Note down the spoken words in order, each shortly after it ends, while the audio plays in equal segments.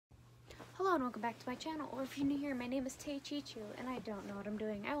Hello and welcome back to my channel, or if you're new here, my name is Taechichu, and I don't know what I'm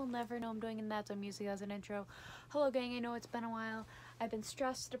doing. I will never know I'm doing, and that's why I'm using as an intro. Hello gang, I know it's been a while. I've been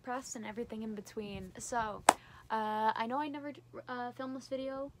stressed, depressed, and everything in between. So, I know I never filmed this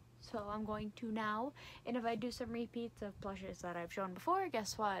video, so I'm going to now. And if I do some repeats of plushes that I've shown before,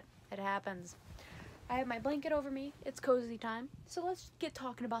 guess what? It happens. I have my blanket over me, it's cozy time, so let's get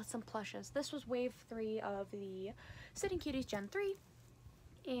talking about some plushes. This was wave 3 of the Sitting Cuties Gen 3.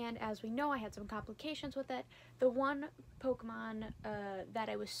 And as we know, I had some complications with it. The one Pokemon that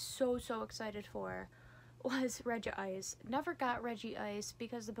I was so excited for was Regice. Never got Regice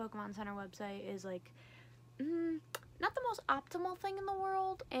because the Pokemon Center website is like, not the most optimal thing in the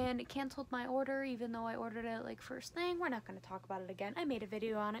world, and it canceled my order even though I ordered it like first thing. We're not going to talk about it again. I made a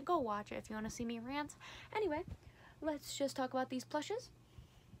video on it. Go watch it if you want to see me rant. Anyway, let's just talk about these plushes.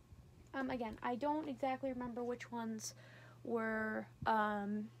 Again, I don't exactly remember which ones were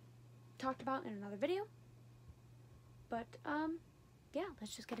talked about in another video, but yeah,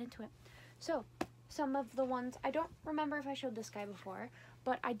 let's just get into it. So some of the ones, I don't remember if I showed this guy before,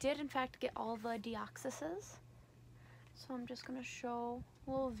 but I did in fact get all the Deoxyses, so I'm just gonna show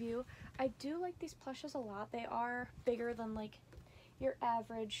a little view. I do like these plushes a lot. They are bigger than like your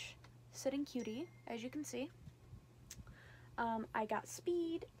average Sitting Cutie, as you can see. I got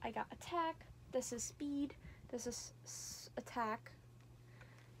Speed, I got Attack. This is Speed, this is Attack.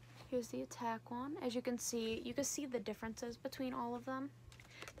 Here's the Attack one. As you can see the differences between all of them.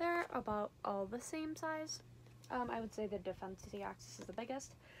 They're about all the same size. I would say the Defense Deoxys is the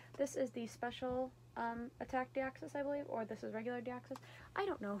biggest. This is the Special Attack Deoxys, I believe, or this is regular Deoxys. I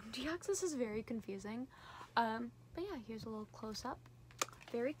don't know. Deoxys is very confusing. But yeah, here's a little close-up.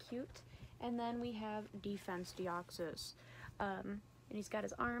 Very cute. And then we have Defense Deoxys. And he's got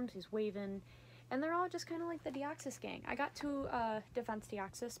his arms, he's waving. And they're all just kind of like the Deoxys gang. I got two Defense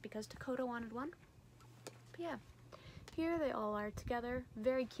Deoxys because Dakota wanted one. But yeah, here they all are together.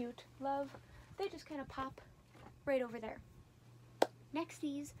 Very cute. Love. They just kind of pop right over there.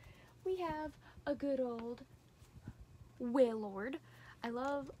 Nexties, we have a good old Wailord. I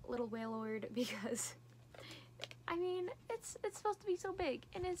love little Wailord because, I mean, it's supposed to be so big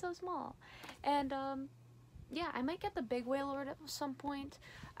and it's so small. And yeah, I might get the big Wailord at some point.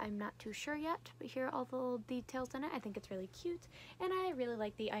 I'm not too sure yet, but here are all the little details in it. I think it's really cute, and I really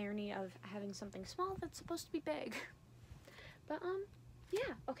like the irony of having something small that's supposed to be big. But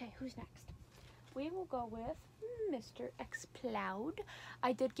yeah, okay, who's next? We will go with Mr. Exploud.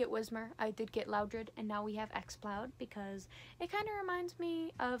 I did get Whismur, I did get Loudred, and now we have Exploud because it kind of reminds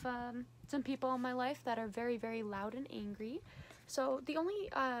me of some people in my life that are very loud and angry. So the only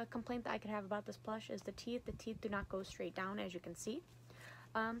complaint that I could have about this plush is the teeth. The teeth do not go straight down, as you can see.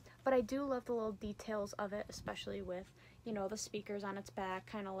 But I do love the little details of it, especially with, you know, the speakers on its back,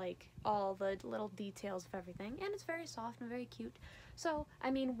 kind of like all the little details of everything. And it's very soft and very cute. So,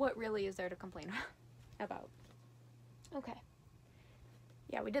 I mean, what really is there to complain about? Okay.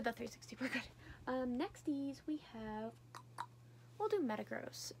 Yeah, we did the 360. We're good. Nexties, we have... We'll do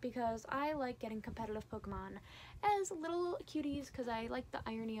Metagross because I like getting competitive Pokemon as little cuties because I like the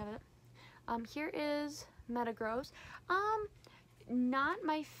irony of it. Here is Metagross. Not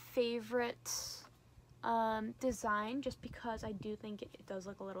my favorite design just because I do think it does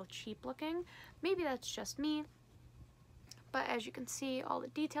look a little cheap looking. Maybe that's just me. But as you can see, all the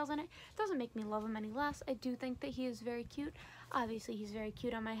details in it doesn't make me love him any less. I do think that he is very cute. Obviously, he's very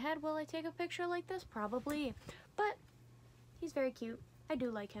cute on my head. Will I take a picture like this? Probably. But he's very cute. I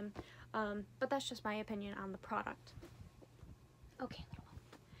do like him. But that's just my opinion on the product. Okay, little one.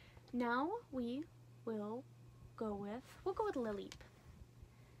 Now we'll go with Lileep.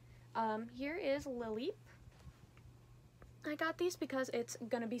 Here is Lileep. I got these because it's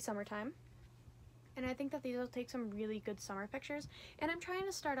gonna be summertime. And I think that these will take some really good summer pictures. And I'm trying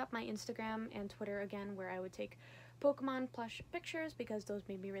to start up my Instagram and Twitter again where I would take Pokemon plush pictures because those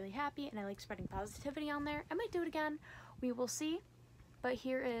made me really happy and I like spreading positivity on there. I might do it again. We will see. But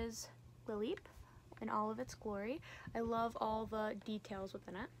here is Lileep in all of its glory. I love all the details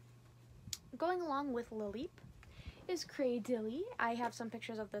within it. Going along with Lileep is Cradily. I have some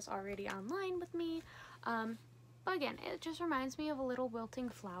pictures of this already online with me. But again, it just reminds me of a little wilting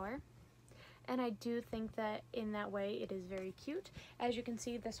flower. And I do think that in that way it is very cute. As you can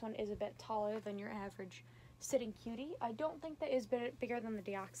see, this one is a bit taller than your average Sitting Cutie. I don't think that is bigger than the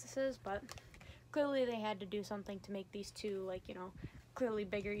Deoxyses, but clearly they had to do something to make these two, like, you know, clearly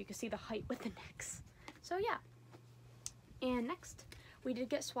bigger. You can see the height with the necks. So yeah. And next, we did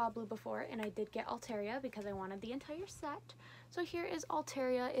get Swablu before, and I did get Altaria because I wanted the entire set. So here is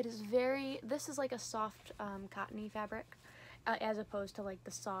Altaria. It is this is like a soft cottony fabric. as opposed to like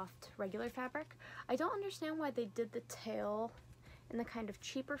the soft regular fabric. I don't understand why they did the tail in the kind of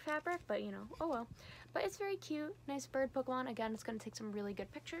cheaper fabric, but you know, oh well. But it's very cute, nice bird Pokemon. Again, it's gonna take some really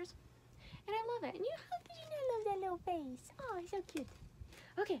good pictures, and I love it. And how could you not love that little face? Oh, it's so cute.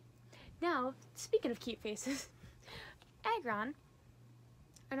 Okay, now speaking of cute faces, Aggron,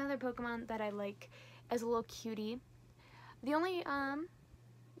 another Pokemon that I like as a little cutie. The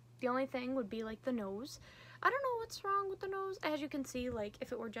only thing would be like the nose. I don't know what's wrong with the nose. As you can see, like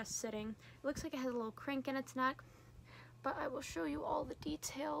if it were just sitting, it looks like it has a little crink in its neck. But I will show you all the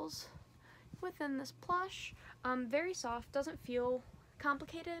details within this plush. Very soft, doesn't feel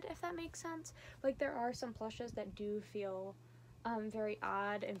complicated, if that makes sense. Like there are some plushes that do feel very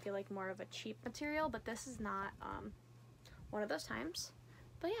odd and feel like more of a cheap material, but this is not one of those times.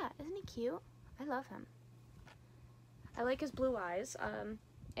 But yeah, isn't he cute? I love him. I like his blue eyes,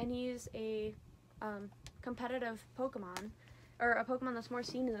 and he's a competitive Pokemon, or a Pokemon that's more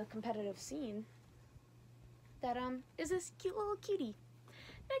seen in the competitive scene. That is this cute little cutie.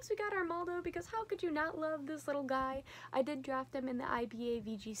 Next we got Armaldo, because how could you not love this little guy? I did draft him in the IBA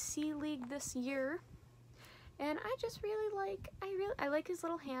VGC League this year, and I just really like, I like his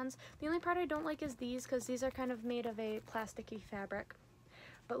little hands. The only part I don't like is these, because these are kind of made of a plasticky fabric.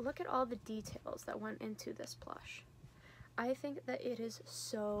 But look at all the details that went into this plush. I think that it is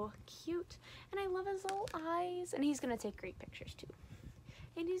so cute, and I love his little eyes, and he's gonna take great pictures too.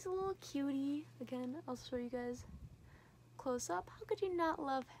 And he's a little cutie. Again, I'll show you guys close up. How could you not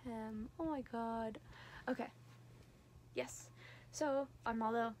love him? Oh my god. Okay. Yes. So,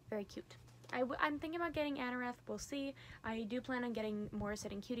 Armaldo, very cute. I'm thinking about getting Anorith. We'll see. I do plan on getting more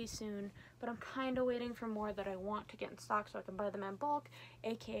Sitting Cuties soon, but I'm kind of waiting for more that I want to get in stock so I can buy them in bulk,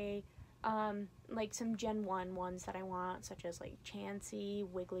 aka like some Gen 1 ones that I want, such as like Chansey,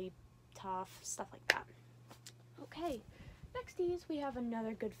 Wigglytuff, stuff like that. Okay. Nexties, we have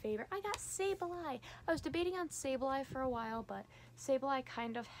another good favorite. I got Sableye. I was debating on Sableye for a while, but Sableye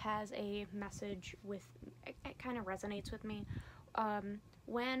kind of has a message with, it kind of resonates with me.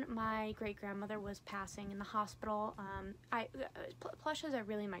 When my great-grandmother was passing in the hospital, plushes are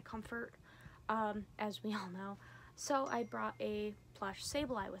really my comfort, as we all know. So I brought a plush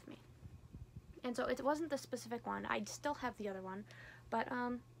Sableye with me. And so it wasn't the specific one. I still have the other one, but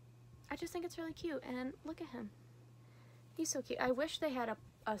I just think it's really cute, and look at him. He's so cute. I wish they had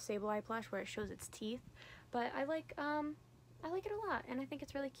a Sableye plush where it shows its teeth, but I like it a lot, and I think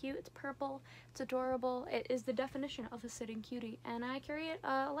it's really cute. It's purple, it's adorable, it is the definition of a sitting cutie, and I carry it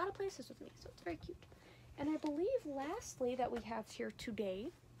a lot of places with me, so it's very cute. And I believe lastly that we have here today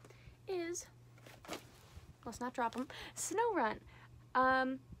is, let's not drop him, Snorunt.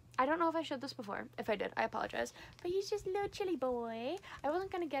 I don't know if I showed this before. If I did, I apologize. But he's just a little chilly boy. I wasn't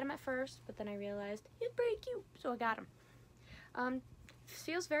going to get him at first, but then I realized he's pretty cute, so I got him.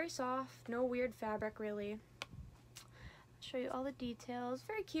 Feels very soft, no weird fabric really. I'll show you all the details.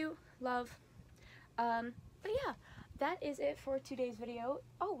 Very cute, love. But yeah, that is it for today's video.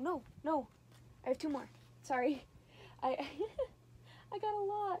 Oh, no, I have two more. Sorry. I got a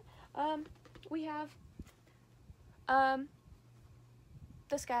lot. We have,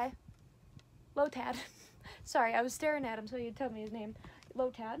 this guy, Lotad. Sorry, I was staring at him so you'd tell me his name.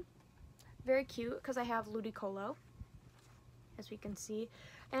 Lotad. Very cute, because I have Ludicolo, as we can see.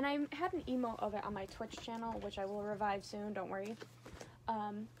 And I had an emo of it on my Twitch channel, which I will revive soon, don't worry.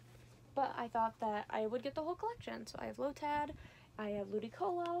 But I thought that I would get the whole collection. So I have Lotad, I have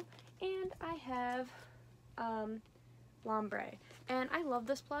Ludicolo, and I have Lombre. And I love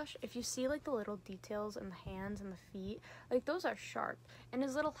this plush. If you see like the little details in the hands and the feet, like those are sharp. And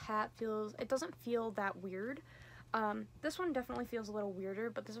his little hat it doesn't feel that weird. This one definitely feels a little weirder,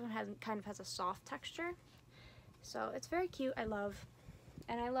 but this one kind of has a soft texture. So it's very cute. I love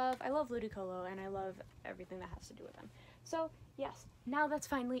Ludicolo, and I love everything that has to do with him. So yes, now that's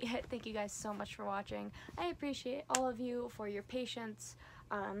finally it. Thank you guys so much for watching. I appreciate all of you for your patience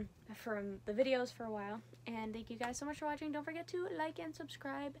from the videos for a while, and thank you guys so much for watching. Don't forget to like and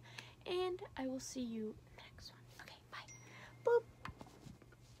subscribe, and I will see you